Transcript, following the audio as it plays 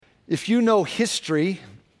If you know history,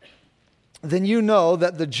 then you know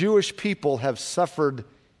that the Jewish people have suffered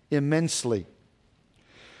immensely.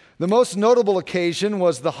 The most notable occasion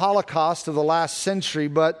was the Holocaust of the last century,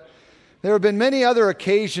 but there have been many other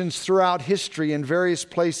occasions throughout history in various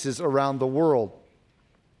places around the world.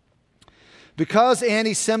 Because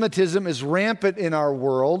anti-Semitism is rampant in our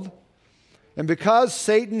world, and because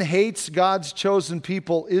Satan hates God's chosen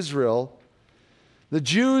people, Israel, the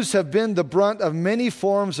Jews have been the brunt of many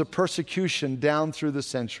forms of persecution down through the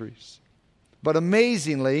centuries. But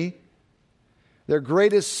amazingly, their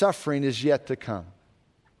greatest suffering is yet to come.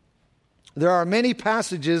 There are many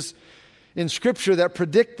passages in Scripture that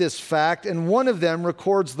predict this fact, and one of them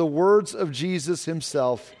records the words of Jesus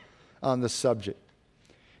himself on the subject.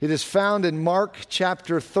 It is found in Mark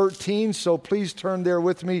chapter 13, so please turn there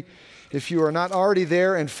with me if you are not already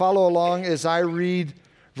there, and follow along as I read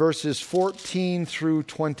verses 14 through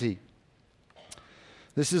 20.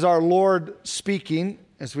 This is our Lord speaking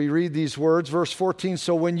as we read these words. Verse 14,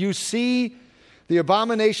 so when you see the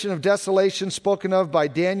abomination of desolation spoken of by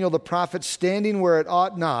Daniel the prophet standing where it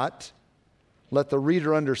ought not, let the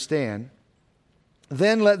reader understand.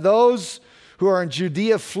 Then let those who are in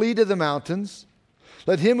Judea flee to the mountains.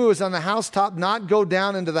 Let him who is on the housetop not go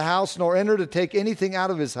down into the house, nor enter to take anything out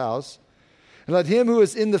of his house. And let him who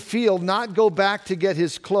is in the field not go back to get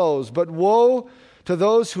his clothes. But woe to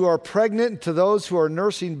those who are pregnant and to those who are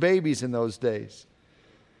nursing babies in those days.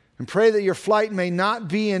 And pray that your flight may not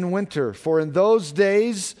be in winter, for in those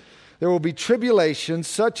days there will be tribulation,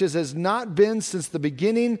 such as has not been since the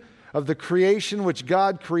beginning of the creation which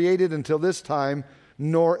God created until this time,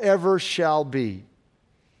 nor ever shall be.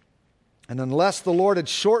 And unless the Lord had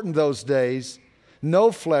shortened those days,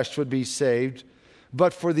 no flesh would be saved,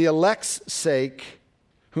 but for the elect's sake,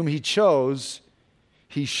 whom he chose,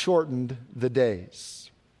 he shortened the days.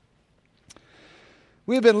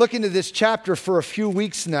 We have been looking at this chapter for a few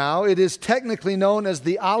weeks now. It is technically known as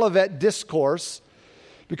the Olivet Discourse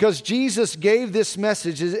because Jesus gave this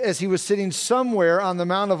message as he was sitting somewhere on the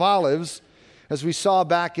Mount of Olives, as we saw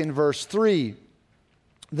back in verse 3.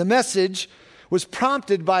 The message was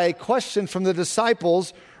prompted by a question from the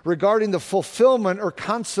disciples regarding the fulfillment or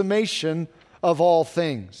consummation of all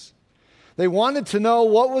things. They wanted to know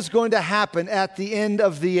what was going to happen at the end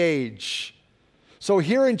of the age. So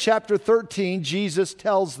here in chapter 13, Jesus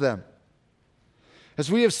tells them.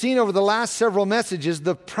 As we have seen over the last several messages,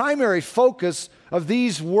 the primary focus of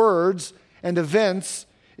these words and events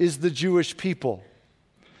is the Jewish people.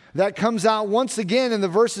 That comes out once again in the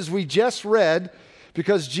verses we just read,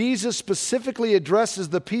 because Jesus specifically addresses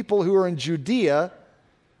the people who are in Judea,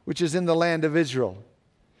 which is in the land of Israel.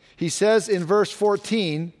 He says in verse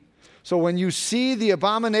 14, so when you see the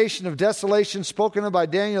abomination of desolation spoken of by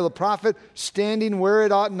Daniel the prophet standing where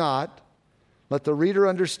it ought not, let the reader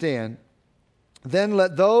understand. Then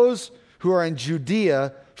let those who are in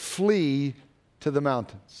Judea flee to the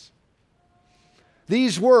mountains.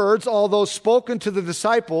 These words, although spoken to the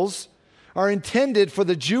disciples, are intended for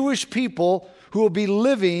the Jewish people who will be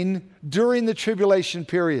living during the tribulation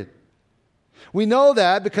period. We know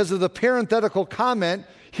that because of the parenthetical comment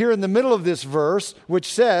here in the middle of this verse, which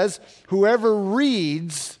says, whoever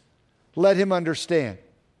reads, let him understand.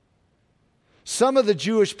 Some of the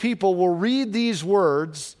Jewish people will read these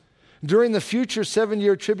words during the future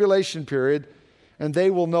 7-year tribulation period, and they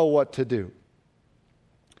will know what to do.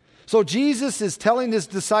 So Jesus is telling his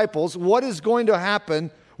disciples what is going to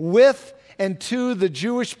happen with and to the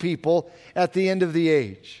Jewish people at the end of the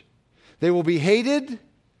age. They will be hated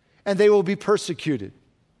and they will be persecuted.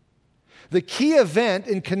 The key event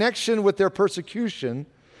in connection with their persecution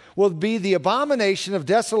will be the abomination of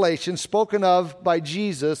desolation spoken of by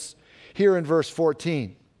Jesus here in verse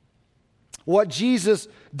 14. What Jesus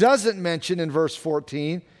doesn't mention in verse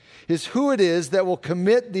 14 is who it is that will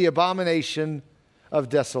commit the abomination of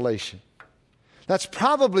desolation. That's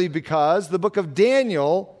probably because the book of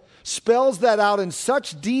Daniel spells that out in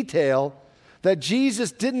such detail that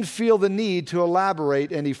Jesus didn't feel the need to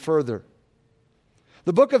elaborate any further.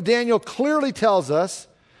 The book of Daniel clearly tells us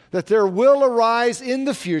that there will arise in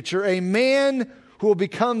the future a man who will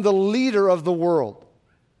become the leader of the world.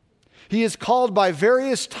 He is called by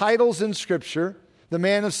various titles in Scripture, the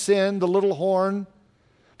man of sin, the little horn,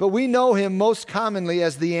 but we know him most commonly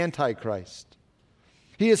as the Antichrist.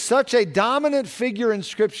 He is such a dominant figure in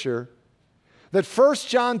Scripture that 1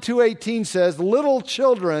 John 2:18 says, little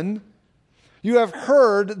children, you have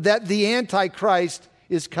heard that the Antichrist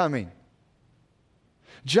is coming.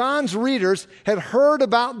 John's readers had heard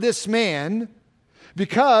about this man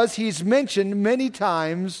because he's mentioned many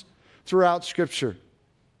times throughout Scripture.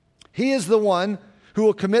 He is the one who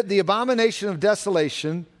will commit the abomination of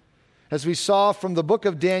desolation as we saw from the book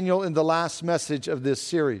of Daniel in the last message of this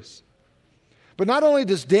series. But not only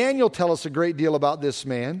does Daniel tell us a great deal about this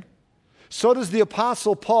man, so does the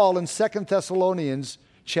Apostle Paul in 2 Thessalonians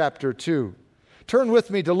chapter 2. Turn with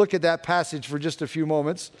me to look at that passage for just a few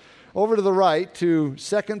moments. Over to the right to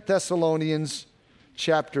 2 Thessalonians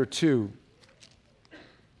chapter 2.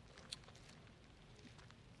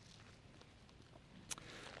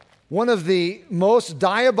 One of the most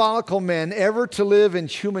diabolical men ever to live in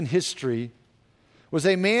human history was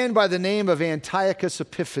a man by the name of Antiochus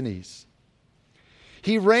Epiphanes.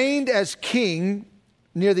 He reigned as king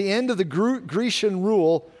near the end of the Grecian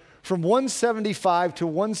rule from 175 to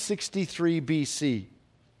 163 BC.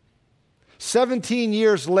 17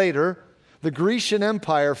 years later, the Grecian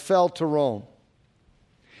Empire fell to Rome.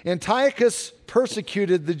 Antiochus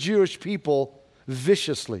persecuted the Jewish people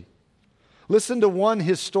viciously. Listen to one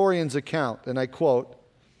historian's account, and I quote,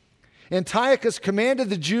 Antiochus commanded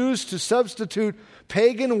the Jews to substitute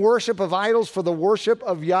pagan worship of idols for the worship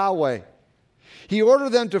of Yahweh. He ordered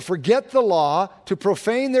them to forget the law, to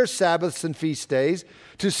profane their Sabbaths and feast days,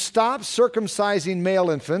 to stop circumcising male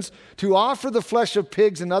infants, to offer the flesh of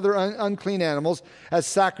pigs and other unclean animals as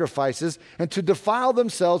sacrifices, and to defile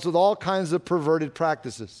themselves with all kinds of perverted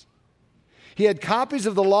practices. He had copies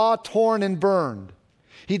of the law torn and burned.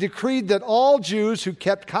 He decreed that all Jews who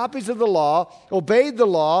kept copies of the law, obeyed the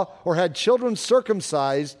law, or had children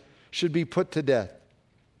circumcised should be put to death.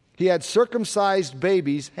 He had circumcised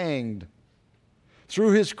babies hanged.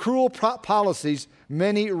 Through his cruel policies,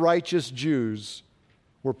 many righteous Jews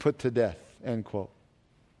were put to death, end quote.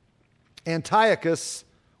 Antiochus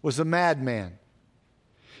was a madman.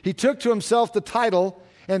 He took to himself the title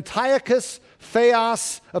Antiochus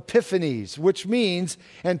Theos Epiphanes, which means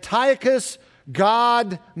Antiochus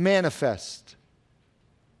God manifest.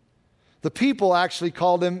 The people actually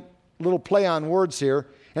called him, little play on words here,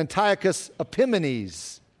 Antiochus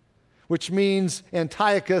Epimanes, which means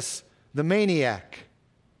Antiochus the maniac.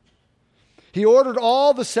 He ordered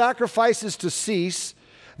all the sacrifices to cease.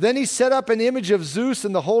 Then he set up an image of Zeus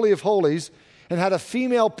in the Holy of Holies and had a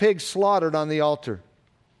female pig slaughtered on the altar.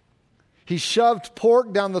 He shoved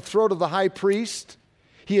pork down the throat of the high priest.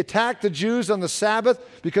 He attacked the Jews on the Sabbath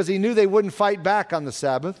because he knew they wouldn't fight back on the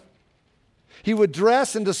Sabbath. He would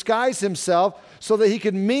dress and disguise himself so that he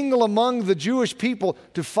could mingle among the Jewish people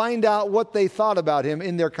to find out what they thought about him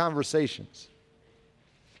in their conversations.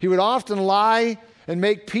 He would often lie and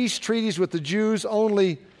make peace treaties with the Jews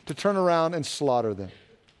only to turn around and slaughter them.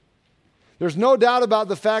 There's no doubt about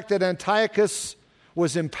the fact that Antiochus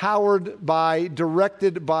was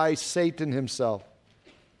directed by Satan himself.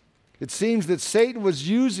 It seems that Satan was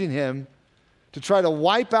using him to try to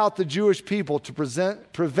wipe out the Jewish people to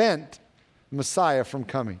prevent Messiah from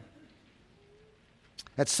coming.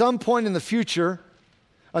 At some point in the future,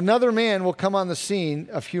 another man will come on the scene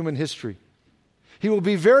of human history. He will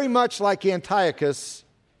be very much like Antiochus,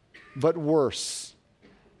 but worse.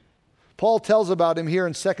 Paul tells about him here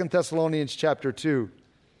in 2 Thessalonians chapter 2.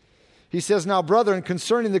 He says, Now, brethren,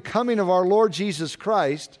 concerning the coming of our Lord Jesus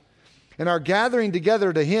Christ and our gathering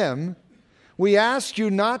together to him, we ask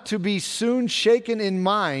you not to be soon shaken in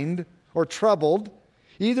mind or troubled,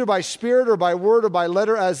 either by spirit or by word or by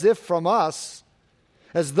letter, as if from us,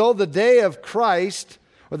 as though the day of Christ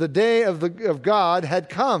or the day of God had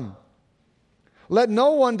come. Let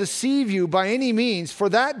no one deceive you by any means, for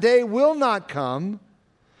that day will not come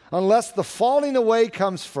unless the falling away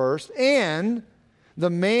comes first, and the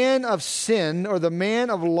man of sin or the man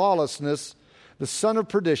of lawlessness, the son of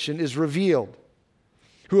perdition, is revealed,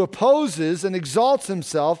 who opposes and exalts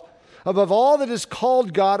himself above all that is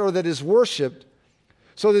called God or that is worshipped,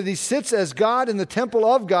 so that he sits as God in the temple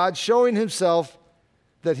of God, showing himself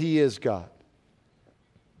that he is God.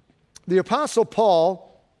 The Apostle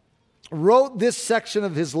Paul wrote this section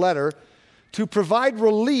of his letter to provide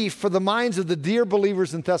relief for the minds of the dear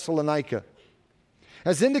believers in Thessalonica.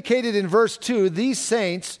 As indicated in verse 2, these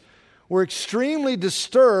saints were extremely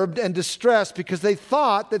disturbed and distressed because they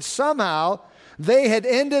thought that somehow they had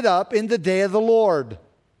ended up in the day of the Lord.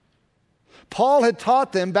 Paul had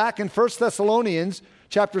taught them back in 1 Thessalonians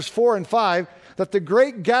chapters 4 and 5 that the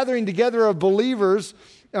great gathering together of believers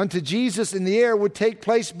unto Jesus in the air would take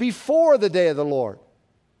place before the day of the Lord.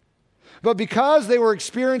 But because they were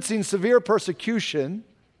experiencing severe persecution,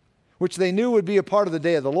 which they knew would be a part of the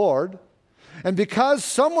day of the Lord, and because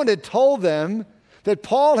someone had told them that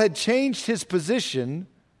Paul had changed his position,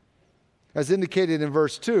 as indicated in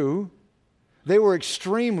verse 2, they were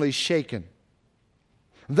extremely shaken.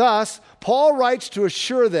 Thus, Paul writes to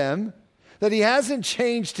assure them that he hasn't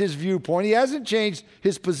changed his viewpoint, he hasn't changed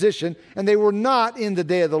his position, and they were not in the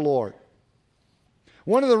day of the Lord.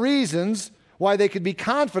 One of the reasons why they could be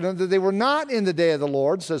confident that they were not in the day of the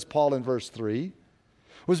Lord, says Paul in verse 3,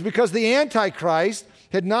 was because the Antichrist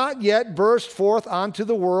had not yet burst forth onto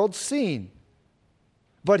the world scene.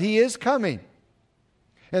 But he is coming.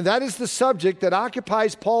 And that is the subject that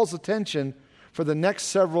occupies Paul's attention for the next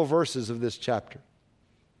several verses of this chapter.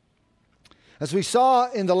 As we saw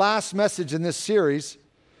in the last message in this series,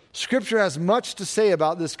 Scripture has much to say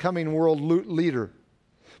about this coming world leader.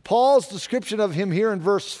 Paul's description of him here in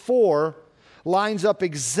verse 4 lines up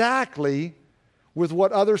exactly with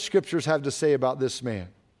what other Scriptures have to say about this man.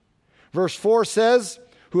 Verse 4 says,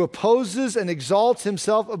 who opposes and exalts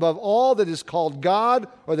himself above all that is called God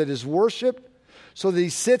or that is worshipped, so that he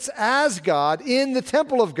sits as God in the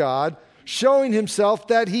temple of God, showing himself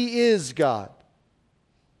that he is God.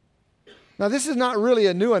 Now, this is not really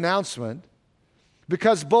a new announcement,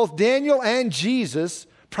 because both Daniel and Jesus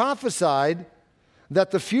prophesied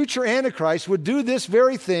that the future Antichrist would do this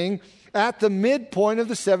very thing at the midpoint of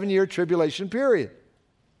the 7-year tribulation period.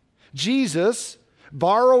 Jesus,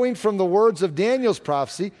 borrowing from the words of Daniel's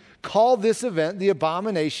prophecy, called this event the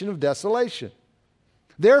abomination of desolation.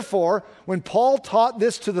 Therefore, when Paul taught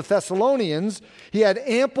this to the Thessalonians, he had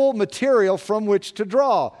ample material from which to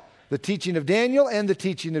draw, the teaching of Daniel and the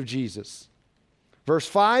teaching of Jesus. Verse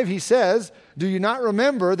 5, he says, do you not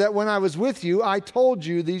remember that when I was with you, I told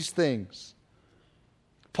you these things?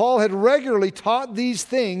 Paul had regularly taught these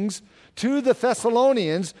things to the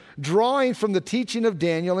Thessalonians, drawing from the teaching of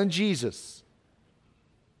Daniel and Jesus.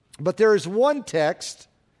 But there is one text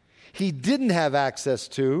he didn't have access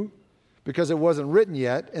to because it wasn't written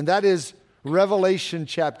yet, and that is Revelation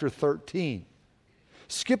chapter 13.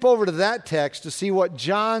 Skip over to that text to see what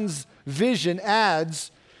John's vision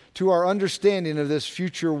adds to our understanding of this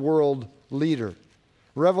future world leader.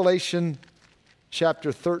 Revelation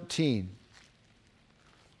chapter 13.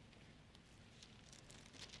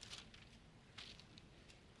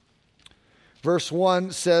 Verse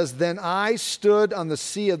 1 says, then I stood on the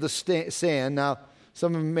sea of the sand. Now,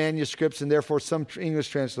 some manuscripts and therefore some English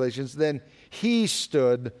translations, then he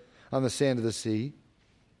stood on the sand of the sea.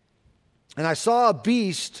 And I saw a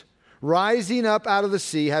beast rising up out of the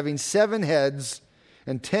sea, having 7 heads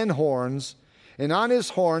and 10 horns, and on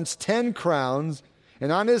his horns 10 crowns,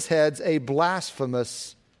 and on his heads a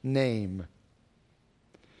blasphemous name.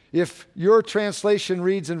 If your translation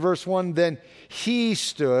reads in verse 1, then he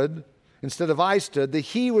stood, instead of I stood, the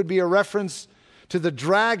he would be a reference to the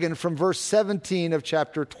dragon from verse 17 of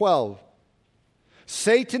chapter 12.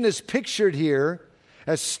 Satan is pictured here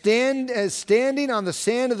as standing on the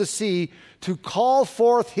sand of the sea to call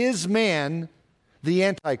forth his man, the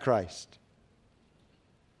Antichrist.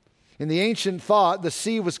 In the ancient thought, the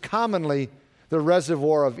sea was commonly the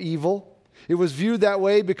reservoir of evil. It was viewed that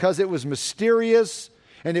way because it was mysterious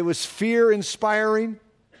and it was fear-inspiring.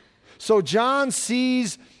 So John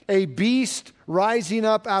sees a beast rising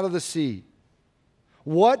up out of the sea.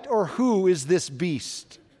 What or who is this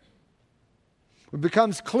beast? It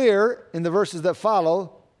becomes clear in the verses that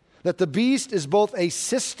follow that the beast is both a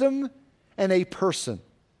system and a person.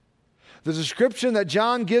 The description that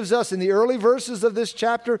John gives us in the early verses of this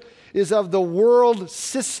chapter is of the world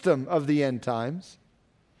system of the end times.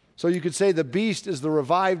 So you could say the beast is the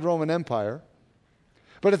revived Roman Empire.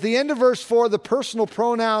 But at the end of verse 4, the personal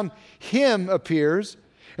pronoun him appears,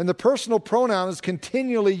 and the personal pronoun is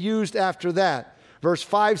continually used after that. Verse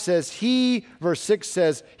 5 says he, verse 6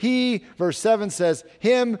 says he, verse 7 says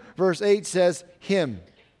him, verse 8 says him.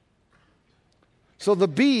 So the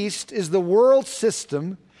beast is the world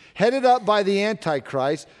system headed up by the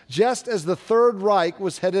Antichrist, just as the Third Reich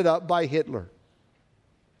was headed up by Hitler.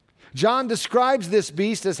 John describes this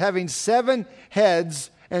beast as having 7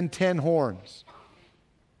 heads and 10 horns.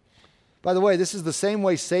 By the way, this is the same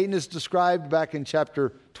way Satan is described back in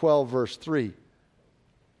chapter 12, verse 3.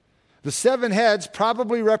 The 7 heads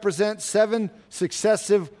probably represent 7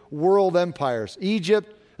 successive world empires: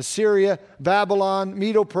 Egypt, Assyria, Babylon,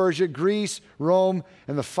 Medo-Persia, Greece, Rome,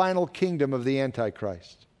 and the final kingdom of the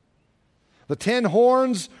Antichrist. The 10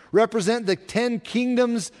 horns represent the 10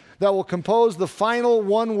 kingdoms that will compose the final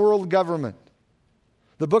one world government.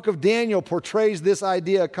 The book of Daniel portrays this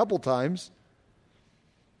idea a couple times.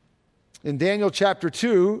 In Daniel chapter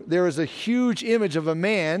 2, there is a huge image of a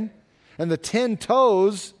man, and the 10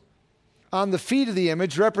 toes on the feet of the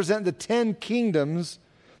image represent the 10 kingdoms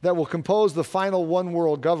that will compose the final one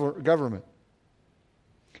world government.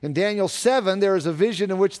 In Daniel 7, there is a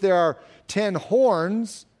vision in which there are 10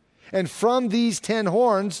 horns, and from these 10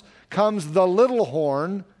 horns comes the little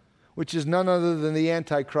horn, which is none other than the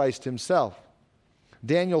Antichrist himself.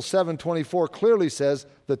 Daniel 7:24 clearly says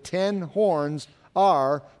the 10 horns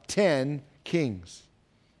are 10 kings.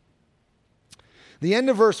 The end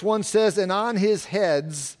of verse 1 says, and on his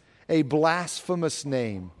heads a blasphemous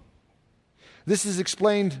name. This is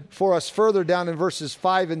explained for us further down in verses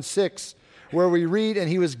 5 and 6, where we read, and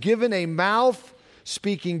he was given a mouth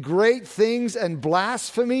speaking great things and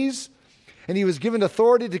blasphemies, and he was given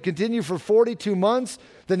authority to continue for 42 months.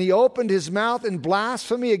 Then he opened his mouth in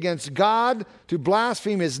blasphemy against God, to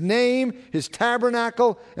blaspheme his name, his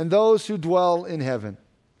tabernacle, and those who dwell in heaven.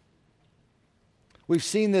 We've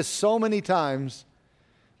seen this so many times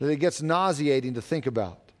that it gets nauseating to think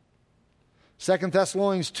about. 2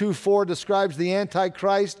 Thessalonians 2:4 describes the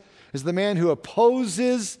Antichrist as the man who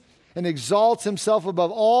opposes and exalts himself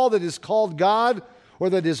above all that is called God or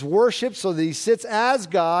that is worshipped, so that he sits as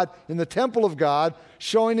God in the temple of God,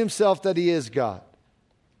 showing himself that he is God.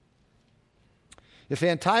 If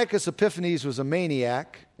Antiochus Epiphanes was a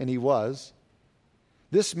maniac, and he was,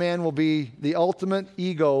 this man will be the ultimate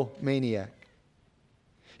egomaniac.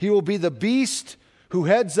 He will be the beast who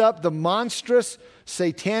heads up the monstrous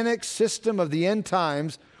satanic system of the end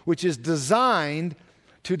times, which is designed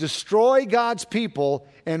to destroy God's people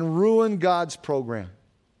and ruin God's program.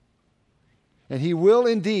 And he will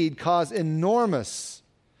indeed cause enormous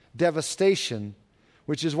devastation,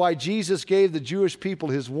 which is why Jesus gave the Jewish people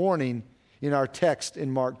his warning in our text in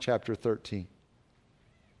Mark chapter 13.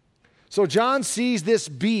 So John sees this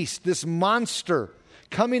beast, this monster,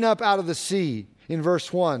 coming up out of the sea in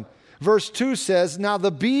verse 1. Verse 2 says, now the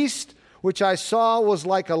beast which I saw was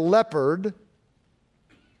like a leopard.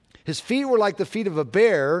 His feet were like the feet of a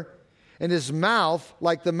bear, and his mouth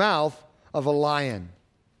like the mouth of a lion.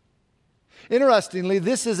 Interestingly,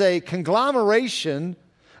 this is a conglomeration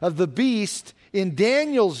of the beast in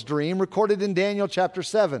Daniel's dream, recorded in Daniel chapter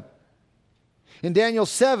 7. In Daniel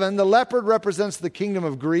 7, the leopard represents the kingdom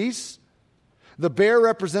of Greece. The bear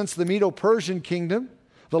represents the Medo-Persian kingdom.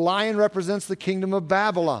 The lion represents the kingdom of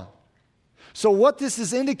Babylon. So what this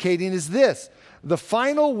is indicating is this: the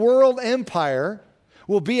final world empire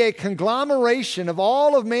will be a conglomeration of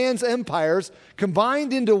all of man's empires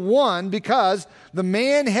combined into one, because the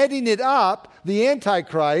man heading it up, the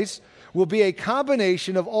Antichrist, will be a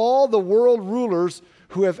combination of all the world rulers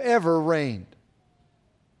who have ever reigned.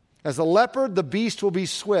 As a leopard, the beast will be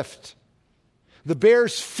swift. The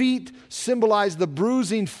bear's feet symbolize the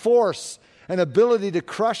bruising force and ability to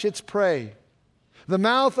crush its prey. The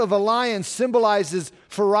mouth of a lion symbolizes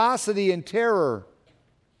ferocity and terror.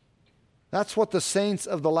 That's what the saints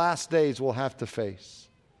of the last days will have to face.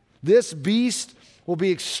 This beast will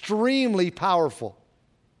be extremely powerful.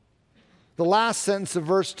 The last sentence of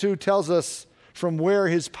verse 2 tells us from where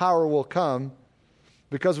his power will come,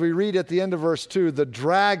 because we read at the end of verse 2, the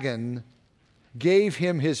dragon gave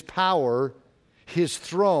him his power, his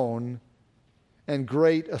throne, and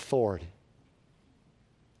great authority.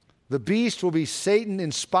 The beast will be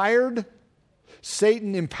Satan-inspired,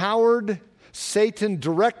 Satan-empowered,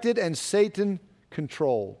 Satan-directed, and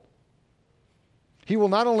Satan-controlled. He will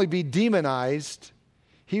not only be demonized,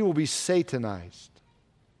 he will be Satanized.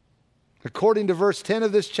 According to verse 10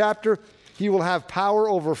 of this chapter, he will have power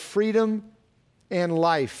over freedom and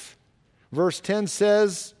life. Verse 10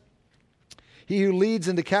 says, he who leads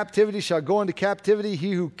into captivity shall go into captivity.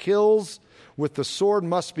 He who kills with the sword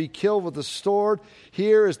must be killed with the sword.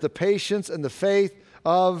 Here is the patience and the faith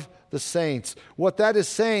of the saints. What that is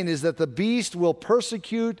saying is that the beast will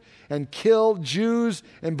persecute and kill Jews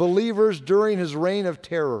and believers during his reign of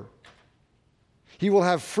terror. He will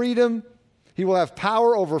have freedom. He will have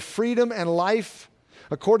power over freedom and life.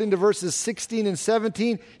 According to verses 16 and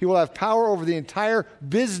 17, he will have power over the entire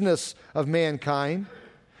business of mankind.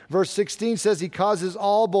 Verse 16 says he causes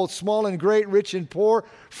all, both small and great, rich and poor,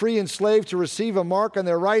 free and slave, to receive a mark on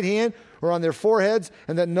their right hand or on their foreheads,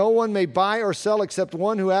 and that no one may buy or sell except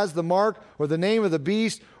one who has the mark or the name of the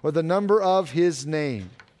beast or the number of his name.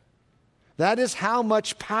 That is how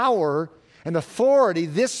much power and authority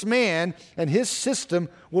this man and his system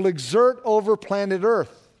will exert over planet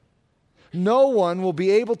Earth. No one will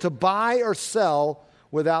be able to buy or sell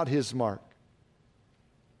without his mark.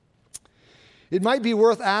 It might be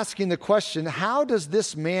worth asking the question, how does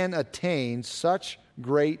this man attain such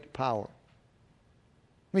great power?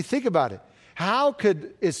 I mean, think about it. How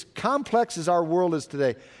could, as complex as our world is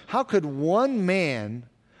today, how could one man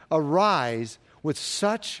arise with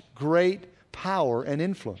such great power and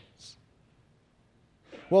influence?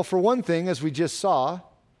 Well, for one thing, as we just saw,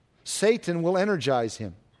 Satan will energize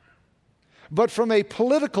him. But from a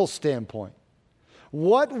political standpoint,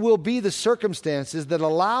 what will be the circumstances that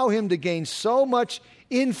allow him to gain so much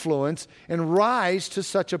influence and rise to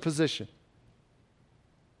such a position?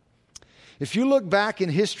 If you look back in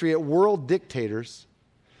history at world dictators,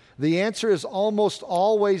 the answer is almost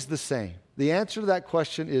always the same. The answer to that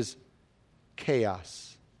question is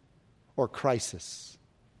chaos or crisis.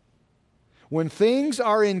 When things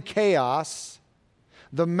are in chaos,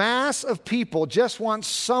 the mass of people just want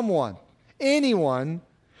someone, anyone,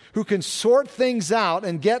 who can sort things out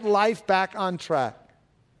and get life back on track.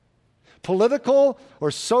 Political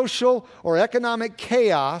or social or economic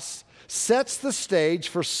chaos sets the stage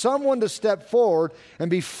for someone to step forward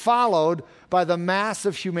and be followed by the mass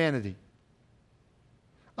of humanity.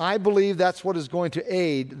 I believe that's what is going to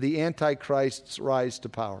aid the Antichrist's rise to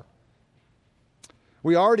power.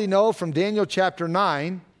 We already know from Daniel chapter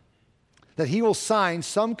 9 that he will sign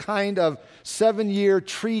some kind of 7-year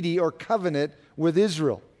treaty or covenant with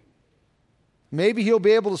Israel. Maybe he'll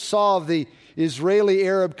be able to solve the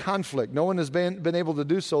Israeli-Arab conflict. No one has been able to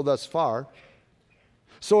do so thus far.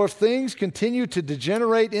 So if things continue to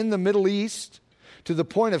degenerate in the Middle East to the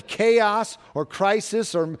point of chaos or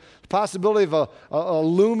crisis or possibility of a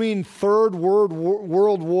looming third world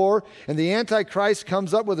war, and the Antichrist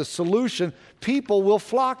comes up with a solution, people will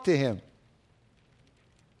flock to him.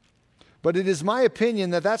 But it is my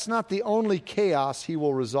opinion that that's not the only chaos he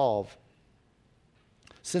will resolve.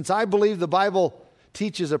 Since I believe the Bible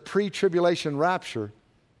teaches a pre-tribulation rapture,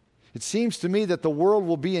 it seems to me that the world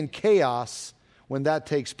will be in chaos when that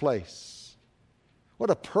takes place.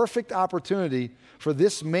 What a perfect opportunity for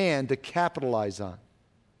this man to capitalize on.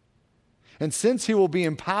 And since he will be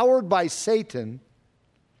empowered by Satan,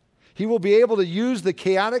 he will be able to use the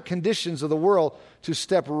chaotic conditions of the world to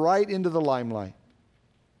step right into the limelight.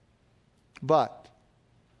 But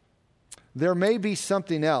there may be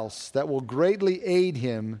something else that will greatly aid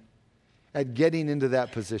him at getting into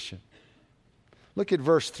that position. Look at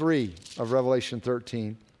verse 3 of Revelation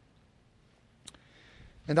 13.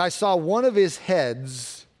 And I saw one of his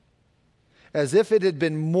heads as if it had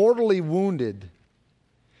been mortally wounded,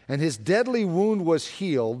 and his deadly wound was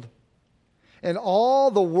healed, and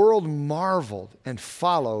all the world marveled and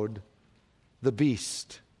followed the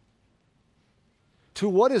beast. To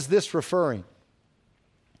what is this referring?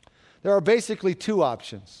 There are basically two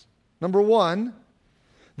options. Number one,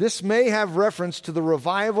 this may have reference to the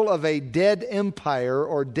revival of a dead empire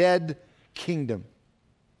or dead kingdom.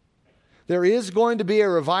 There is going to be a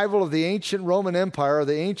revival of the ancient Roman Empire or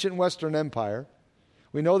the ancient Western Empire.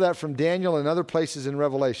 We know that from Daniel and other places in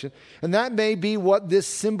Revelation. And that may be what this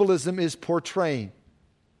symbolism is portraying.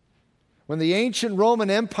 When the ancient Roman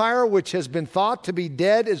Empire, which has been thought to be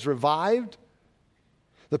dead, is revived,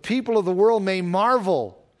 the people of the world may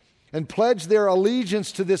marvel and pledge their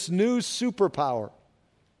allegiance to this new superpower.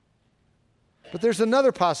 But there's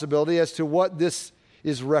another possibility as to what this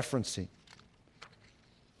is referencing.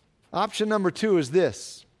 Option number 2 is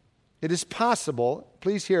this. It is possible,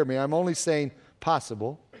 please hear me, I'm only saying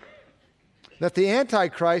possible, that the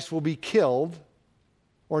Antichrist will be killed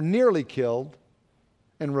or nearly killed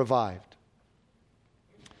and revived.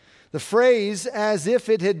 The phrase, as if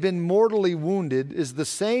it had been mortally wounded, is the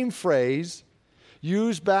same phrase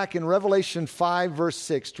used back in Revelation 5, verse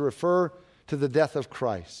 6, to refer to the death of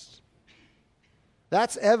Christ.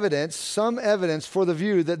 That's evidence, some evidence for the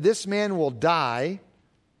view that this man will die,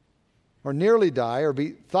 or nearly die, or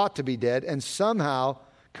be thought to be dead, and somehow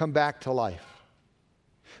come back to life.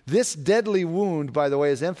 This deadly wound, by the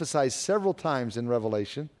way, is emphasized several times in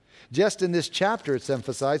Revelation. Just in this chapter it's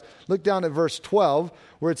emphasized. Look down at verse 12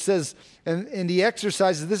 where it says, and he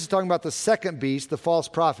exercises, this is talking about the second beast, the false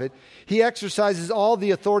prophet. He exercises all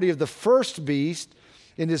the authority of the first beast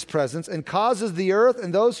in his presence and causes the earth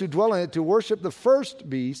and those who dwell in it to worship the first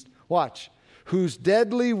beast, watch, whose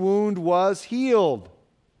deadly wound was healed.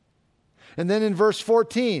 And then in verse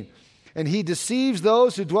 14, and he deceives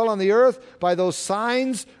those who dwell on the earth by those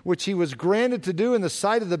signs which he was granted to do in the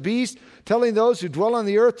sight of the beast, telling those who dwell on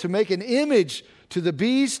the earth to make an image to the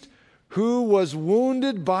beast who was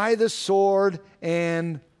wounded by the sword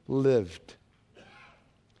and lived.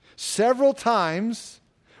 Several times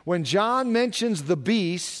when John mentions the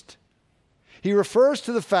beast, he refers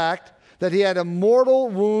to the fact that he had a mortal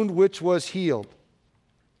wound which was healed.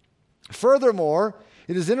 Furthermore,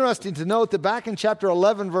 it is interesting to note that back in chapter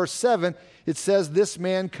 11, verse 7, it says this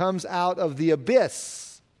man comes out of the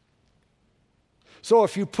abyss. So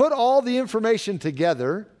if you put all the information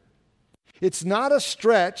together, it's not a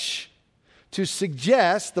stretch to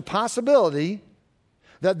suggest the possibility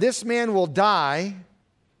that this man will die,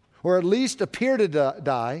 or at least appear to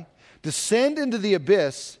die, descend into the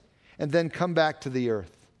abyss, and then come back to the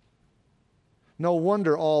earth. No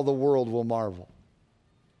wonder all the world will marvel.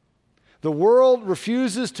 The world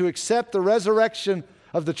refuses to accept the resurrection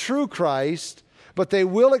of the true Christ, but they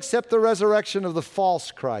will accept the resurrection of the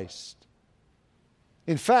false Christ.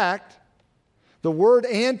 In fact, The word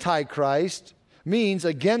Antichrist means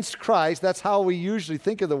against Christ. That's how we usually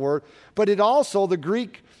think of the word. But it also, the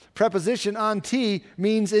Greek preposition anti,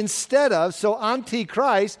 means instead of. So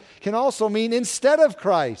Antichrist can also mean instead of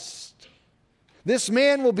Christ. This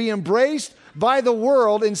man will be embraced by the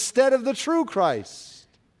world instead of the true Christ.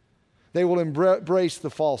 They will embrace the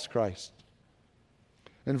false Christ.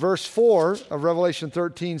 And verse 4 of Revelation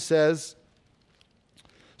 13 says,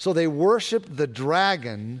 so they worshiped the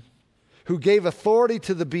dragon who gave authority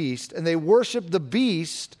to the beast, and they worshiped the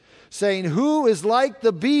beast, saying, who is like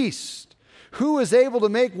the beast? Who is able to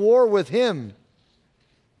make war with him?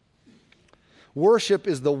 Worship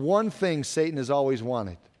is the one thing Satan has always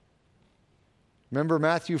wanted. Remember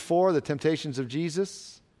Matthew 4, the temptations of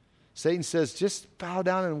Jesus? Satan says, just bow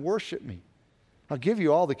down and worship me. I'll give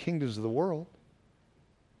you all the kingdoms of the world.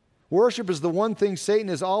 Worship is the one thing Satan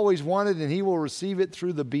has always wanted, and he will receive it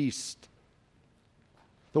through the beast.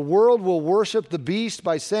 The world will worship the beast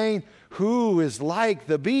by saying, who is like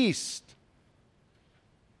the beast?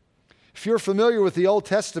 If you're familiar with the Old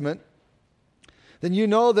Testament, then you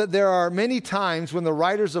know that there are many times when the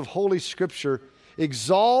writers of Holy Scripture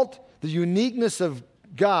exalt the uniqueness of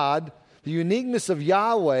God, the uniqueness of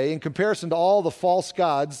Yahweh in comparison to all the false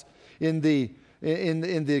gods in the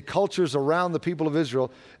cultures around the people of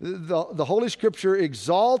Israel. The Holy Scripture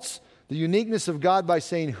exalts the uniqueness of God by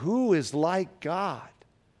saying, who is like God?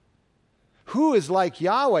 Who is like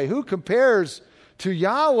Yahweh? Who compares to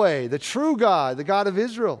Yahweh, the true God, the God of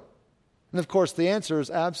Israel? And of course, the answer is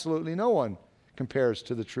absolutely no one compares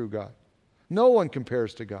to the true God. No one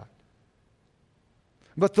compares to God.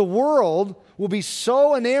 But the world will be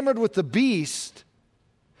so enamored with the beast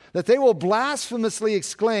that they will blasphemously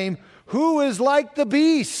exclaim, who is like the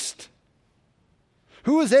beast?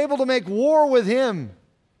 Who is able to make war with him?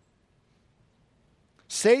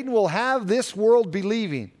 Satan will have this world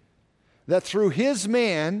believing that through his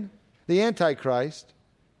man, the Antichrist,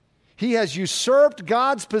 he has usurped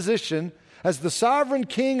God's position as the sovereign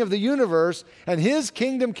king of the universe, and his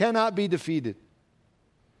kingdom cannot be defeated.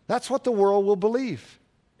 That's what the world will believe.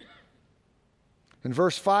 And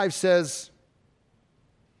verse 5 says,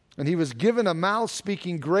 and he was given a mouth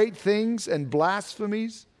speaking great things and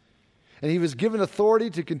blasphemies, and he was given authority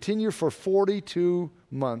to continue for 42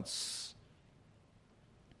 months.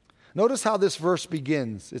 Notice how this verse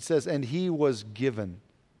begins. It says, and he was given.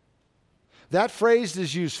 That phrase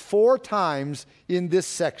is used 4 times in this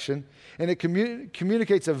section, and it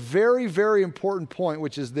communicates a very, very important point,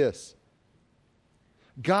 which is this.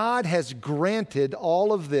 God has granted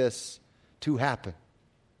all of this to happen.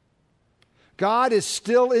 God is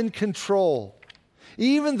still in control.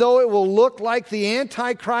 Even though it will look like the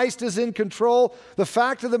Antichrist is in control, the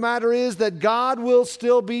fact of the matter is that God will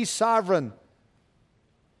still be sovereign.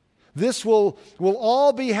 This will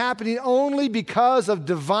all be happening only because of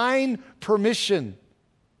divine permission.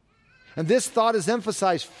 And this thought is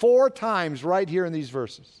emphasized 4 times right here in these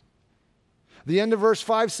verses. The end of verse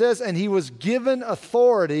 5 says, and he was given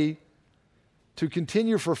authority to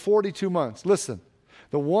continue for 42 months. Listen,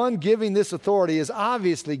 the one giving this authority is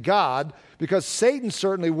obviously God, because Satan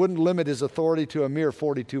certainly wouldn't limit his authority to a mere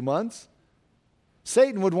 42 months.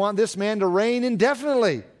 Satan would want this man to reign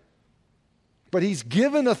indefinitely. But he's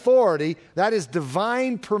given authority. That is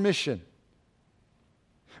divine permission.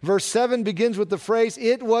 Verse 7 begins with the phrase,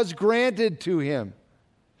 it was granted to him.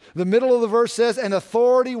 The middle of the verse says, and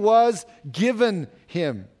authority was given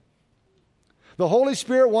him. The Holy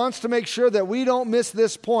Spirit wants to make sure that we don't miss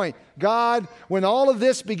this point. God, when all of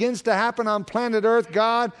this begins to happen on planet Earth,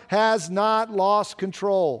 God has not lost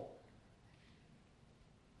control.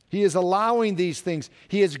 He is allowing these things.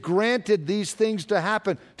 He has granted these things to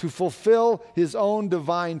happen to fulfill his own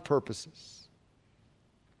divine purposes.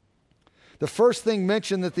 The first thing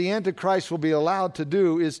mentioned that the Antichrist will be allowed to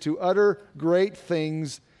do is to utter great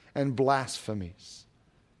things and blasphemies.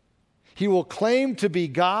 He will claim to be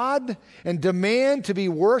God and demand to be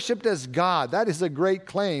worshiped as God. That is a great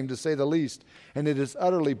claim, to say the least, and it is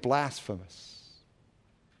utterly blasphemous.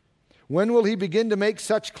 When will he begin to make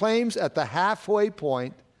such claims? At the halfway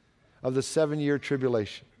point of the 7-year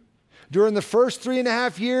tribulation. During the first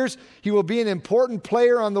 3.5 years, he will be an important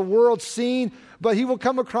player on the world scene, but he will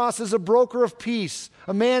come across as a broker of peace,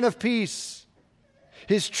 a man of peace.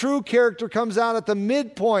 His true character comes out at the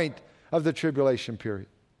midpoint of the tribulation period.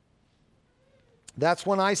 That's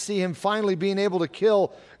when I see him finally being able to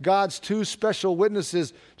kill God's 2 special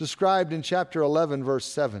witnesses described in chapter 11, verse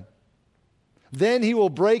 7. Then he will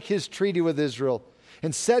break his treaty with Israel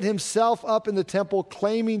and set himself up in the temple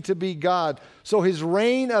claiming to be God. So his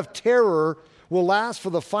reign of terror will last for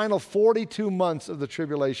the final 42 months of the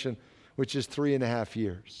tribulation, which is 3.5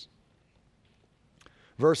 years.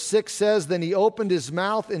 Verse 6 says, then he opened his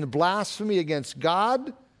mouth in blasphemy against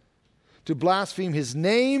God, to blaspheme his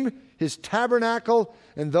name, his tabernacle,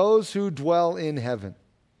 and those who dwell in heaven.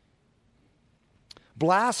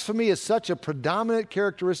 Blasphemy is such a predominant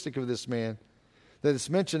characteristic of this man that it's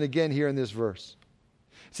mentioned again here in this verse.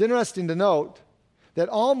 It's interesting to note that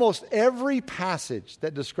almost every passage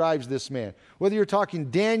that describes this man, whether you're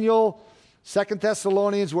talking Daniel, 2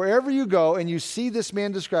 Thessalonians, wherever you go and you see this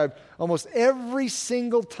man described, almost every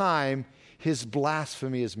single time his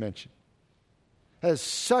blasphemy is mentioned.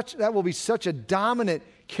 That will be such a dominant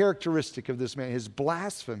characteristic of this man, his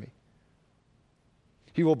blasphemy.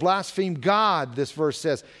 He will blaspheme God, this verse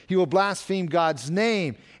says. He will blaspheme God's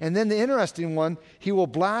name. And then the interesting one, he will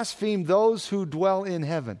blaspheme those who dwell in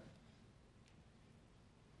heaven.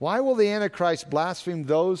 Why will the Antichrist blaspheme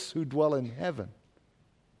those who dwell in heaven?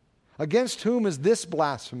 Against whom is this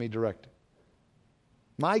blasphemy directed?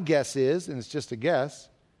 My guess is, and it's just a guess,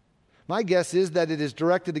 my guess is that it is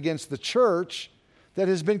directed against the church that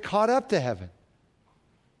has been caught up to heaven.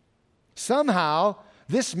 Somehow,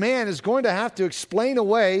 this man is going to have to explain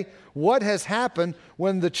away what has happened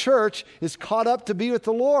when the church is caught up to be with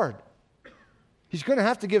the Lord. He's going to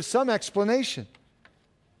have to give some explanation.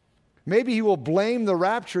 Maybe he will blame the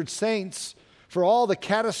raptured saints for all the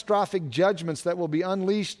catastrophic judgments that will be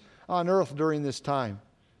unleashed on earth during this time.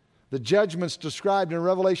 The judgments described in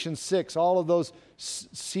Revelation 6, all of those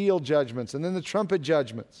seal judgments, and then the trumpet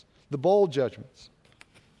judgments, the bowl judgments.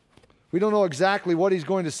 We don't know exactly what he's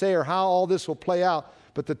going to say or how all this will play out,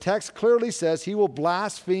 but the text clearly says he will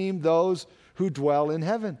blaspheme those who dwell in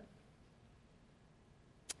heaven.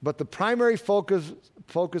 But the primary focus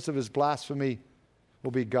of his blasphemy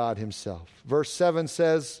will be God himself. Verse 7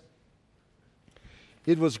 says,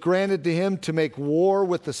 it was granted to him to make war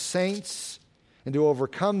with the saints and to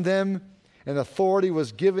overcome them, and authority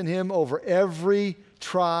was given him over every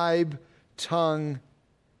tribe, tongue,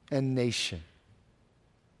 and nation.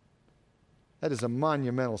 That is a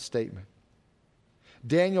monumental statement.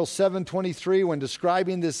 Daniel 7:23, when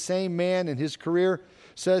describing this same man and his career,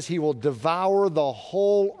 says he will devour the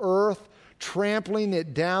whole earth, trampling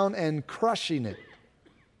it down and crushing it.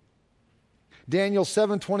 Daniel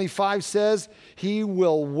 7:25 says he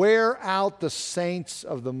will wear out the saints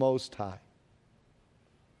of the Most High.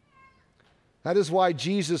 That is why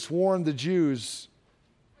Jesus warned the Jews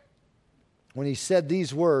when he said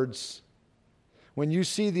these words, when you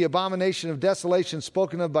see the abomination of desolation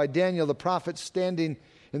spoken of by Daniel the prophet standing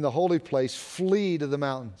in the holy place, flee to the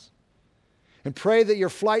mountains. And pray that your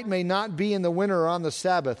flight may not be in the winter or on the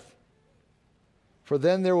Sabbath, for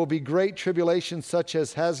then there will be great tribulation such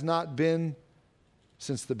as has not been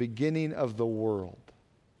since the beginning of the world.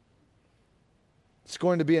 It's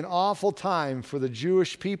going to be an awful time for the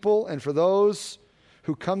Jewish people and for those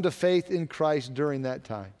who come to faith in Christ during that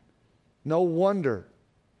time. No wonder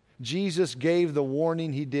Jesus gave the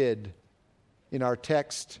warning he did in our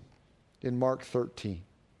text in Mark 13.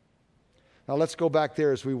 Now let's go back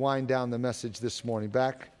there as we wind down the message this morning.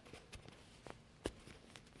 Back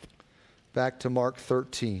to Mark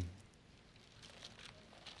 13.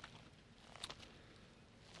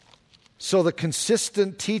 So the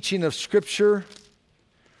consistent teaching of Scripture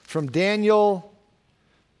from Daniel,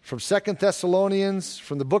 from 2 Thessalonians,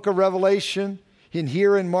 from the book of Revelation, and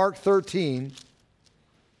here in Mark 13,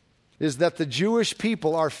 is that the Jewish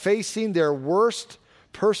people are facing their worst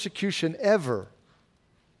persecution ever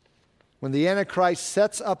when the Antichrist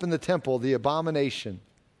sets up in the temple the abomination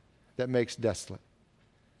that makes desolate.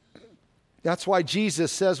 That's why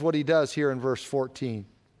Jesus says what he does here in verse 14.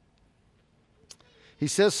 He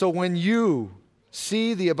says, so when you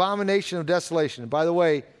see the abomination of desolation, and by the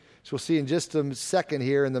way, as we'll see in just a second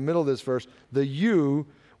here in the middle of this verse,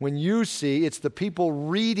 when you see, it's the people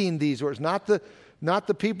reading these words, not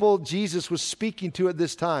the people Jesus was speaking to at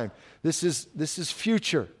this time. This is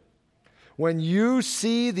future. When you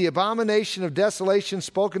see the abomination of desolation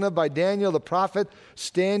spoken of by Daniel the prophet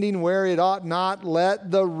standing where it ought not, let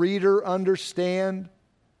the reader understand.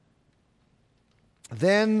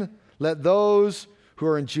 Then let those who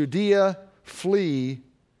are in Judea flee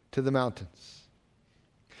to the mountains.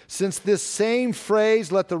 Since this same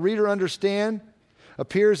phrase, let the reader understand,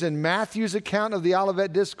 appears in Matthew's account of the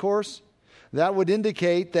Olivet Discourse, that would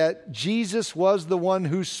indicate that Jesus was the one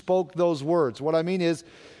who spoke those words. What I mean is,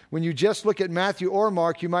 when you just look at Matthew or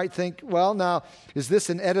Mark, you might think, well, now, is this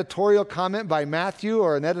an editorial comment by Matthew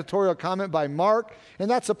or an editorial comment by Mark?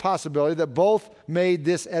 And that's a possibility that both made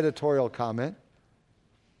this editorial comment.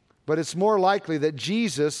 But it's more likely that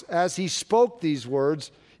Jesus, as he spoke these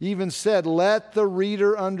words, even said, "Let the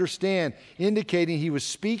reader understand," indicating he was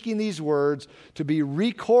speaking these words to be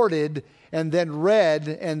recorded and then read,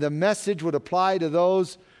 and the message would apply to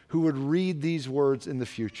those who would read these words in the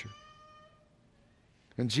future.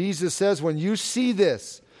 And Jesus says, when you see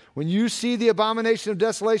this, when you see the abomination of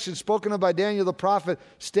desolation spoken of by Daniel the prophet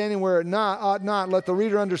standing where it ought not, let the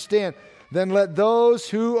reader understand, then let those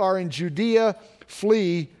who are in Judea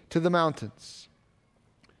flee to the mountains.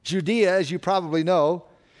 Judea, as you probably know,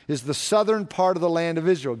 is the southern part of the land of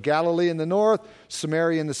Israel. Galilee in the north,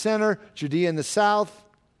 Samaria in the center, Judea in the south.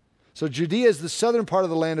 So Judea is the southern part of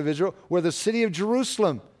the land of Israel, where the city of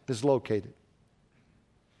Jerusalem is located.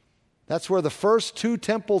 That's where the first two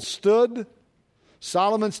temples stood,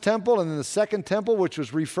 Solomon's temple and then the second temple, which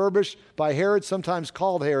was refurbished by Herod, sometimes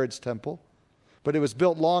called Herod's temple, but it was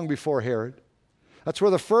built long before Herod. That's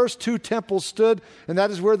where the first two temples stood, and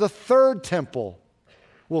that is where the third temple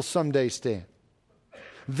will someday stand.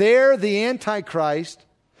 There, the Antichrist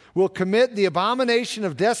will commit the abomination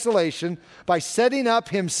of desolation by setting up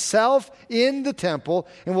himself in the temple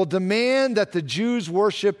and will demand that the Jews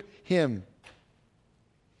worship him.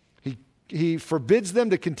 He forbids them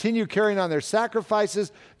to continue carrying on their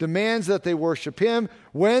sacrifices, demands that they worship him.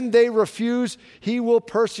 When they refuse, he will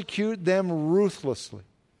persecute them ruthlessly.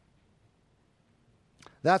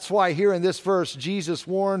 That's why here in this verse, Jesus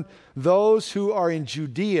warned those who are in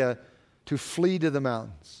Judea to flee to the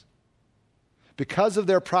mountains. Because of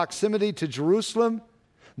their proximity to Jerusalem,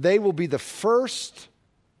 they will be the first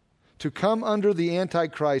to come under the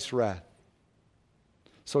Antichrist's wrath.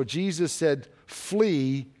 So Jesus said,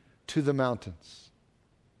 flee to the mountains.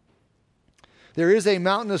 There is a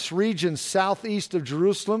mountainous region southeast of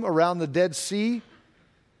Jerusalem around the Dead Sea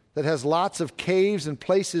that has lots of caves and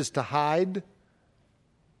places to hide.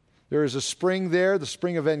 There is a spring there, the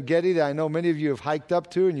spring of En-Gedi, that I know many of you have hiked up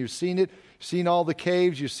to, and you've seen it. You've seen all the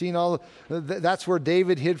caves. You've seen that's where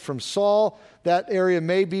David hid from Saul. That area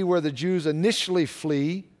may be where the Jews initially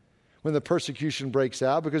flee when the persecution breaks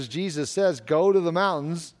out, because Jesus says, go to the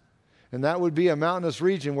mountains, and that would be a mountainous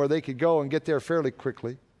region where they could go and get there fairly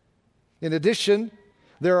quickly. In addition,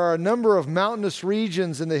 there are a number of mountainous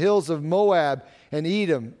regions in the hills of Moab and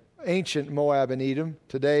Edom, ancient Moab and Edom,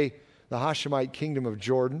 today the Hashemite kingdom of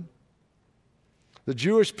Jordan. The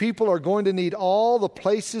Jewish people are going to need all the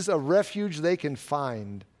places of refuge they can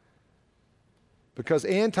find, because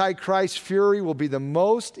Antichrist's fury will be the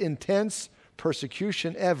most intense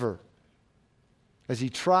persecution ever as he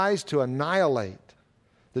tries to annihilate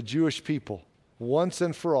the Jewish people once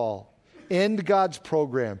and for all, end God's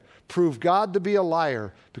program, prove God to be a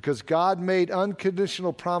liar, because God made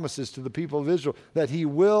unconditional promises to the people of Israel that he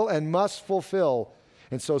will and must fulfill.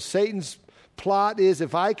 And so Satan's plot is,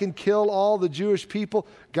 if I can kill all the Jewish people,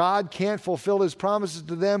 God can't fulfill his promises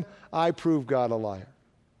to them, I prove God a liar.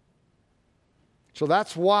 So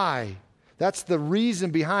that's why, that's the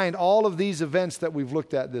reason behind all of these events that we've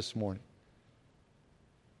looked at this morning.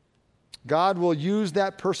 God will use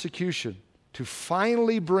that persecution to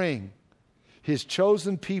finally bring his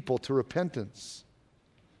chosen people to repentance,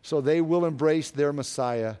 so they will embrace their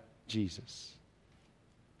Messiah, Jesus.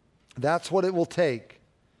 That's what it will take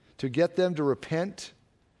to get them to repent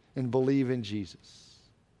and believe in Jesus.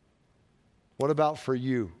 What about for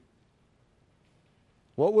you?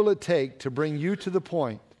 What will it take to bring you to the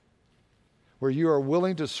point where you are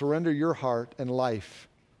willing to surrender your heart and life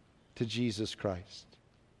to Jesus Christ?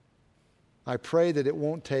 I pray that it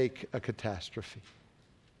won't take a catastrophe.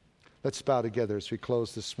 Let's bow together as we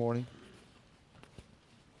close this morning.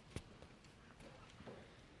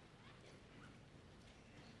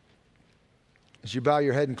 As you bow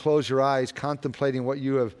your head and close your eyes, contemplating what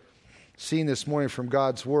you have seen this morning from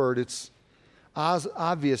God's Word, it's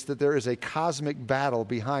obvious that there is a cosmic battle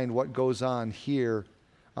behind what goes on here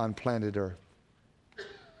on planet Earth.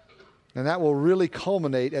 And that will really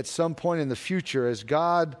culminate at some point in the future as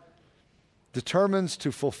God determines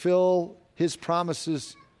to fulfill his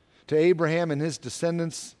promises to Abraham and his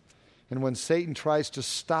descendants, and when Satan tries to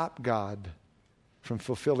stop God from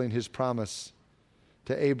fulfilling his promise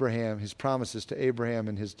to Abraham, his promises to Abraham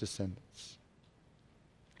and his descendants.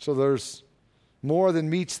 So there's more than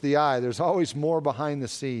meets the eye. There's always more behind the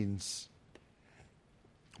scenes.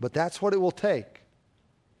 But that's what it will take.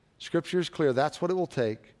 Scripture is clear. That's what it will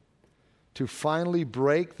take to finally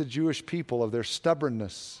break the Jewish people of their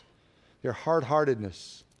stubbornness, their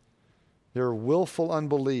hard-heartedness, their willful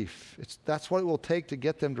unbelief. That's what it will take to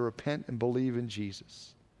get them to repent and believe in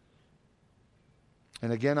Jesus.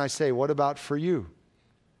 And again, I say, what about for you?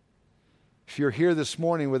 If you're here this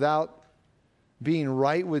morning without being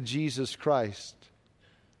right with Jesus Christ,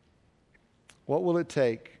 what will it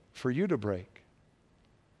take for you to break?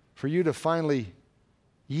 for you to finally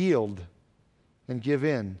yield and give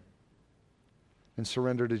in and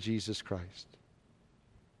surrender to Jesus Christ.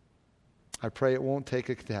 I pray it won't take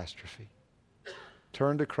a catastrophe.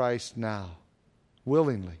 Turn to Christ now,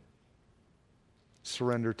 willingly.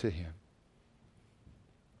 Surrender to Him.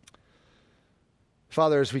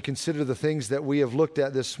 Father, as we consider the things that we have looked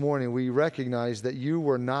at this morning, we recognize that you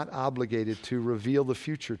were not obligated to reveal the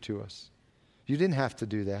future to us. You didn't have to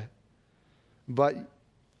do that. But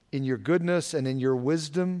in your goodness and in your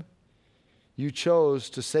wisdom, you chose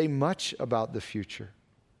to say much about the future.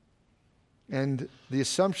 And the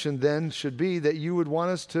assumption then should be that you would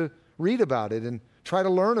want us to read about it and try to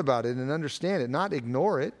learn about it and understand it, not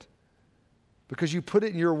ignore it, because you put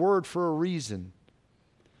it in your word for a reason,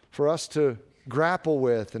 for us to grapple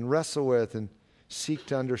with and wrestle with and seek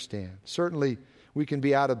to understand. Certainly, we can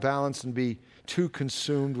be out of balance and be too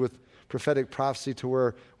consumed with prophetic prophecy to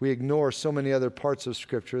where we ignore so many other parts of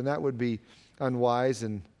Scripture, and that would be unwise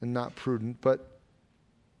and not prudent. But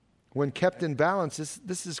when kept in balance,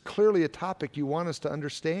 this is clearly a topic you want us to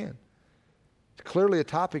understand. It's clearly a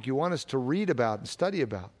topic you want us to read about and study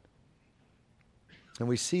about. And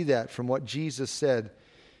we see that from what Jesus said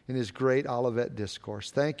in his great Olivet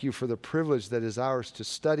Discourse. Thank you for the privilege that is ours to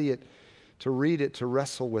study it, to read it, to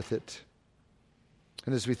wrestle with it.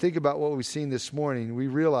 And as we think about what we've seen this morning, we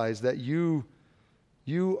realize that you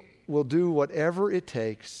will do whatever it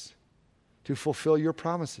takes to fulfill your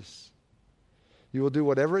promises. You will do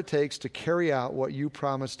whatever it takes to carry out what you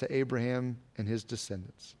promised to Abraham and his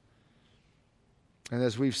descendants. And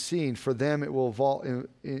as we've seen, for them it will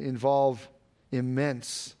involve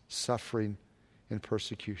immense suffering and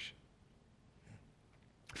persecution.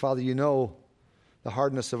 Father, you know the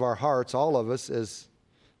hardness of our hearts, all of us, as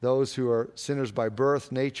those who are sinners by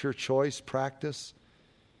birth, nature, choice, practice.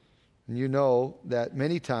 And you know that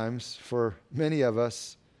many times, for many of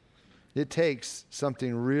us, it takes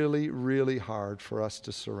something really, really hard for us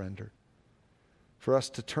to surrender, for us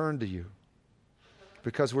to turn to you,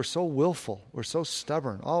 because we're so willful, we're so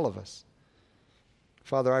stubborn, all of us.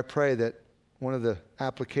 Father, I pray that one of the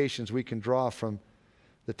applications we can draw from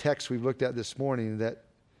the text we've looked at this morning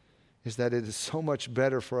is that it is so much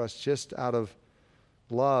better for us just out of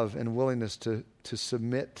love and willingness to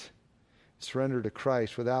submit, surrender to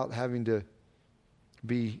Christ without having to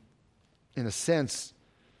be, in a sense,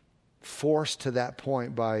 forced to that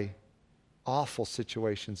point by awful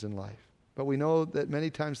situations in life. But we know that many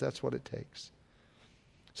times that's what it takes.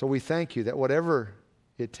 So we thank you that whatever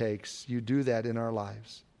it takes, you do that in our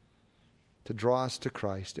lives to draw us to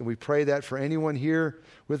Christ. And we pray that for anyone here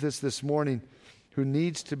with us this morning who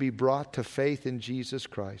needs to be brought to faith in Jesus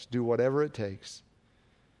Christ, do whatever it takes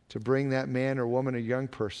to bring that man or woman or young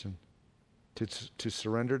person to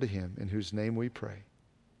surrender to him, in whose name we pray.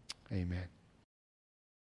 Amen.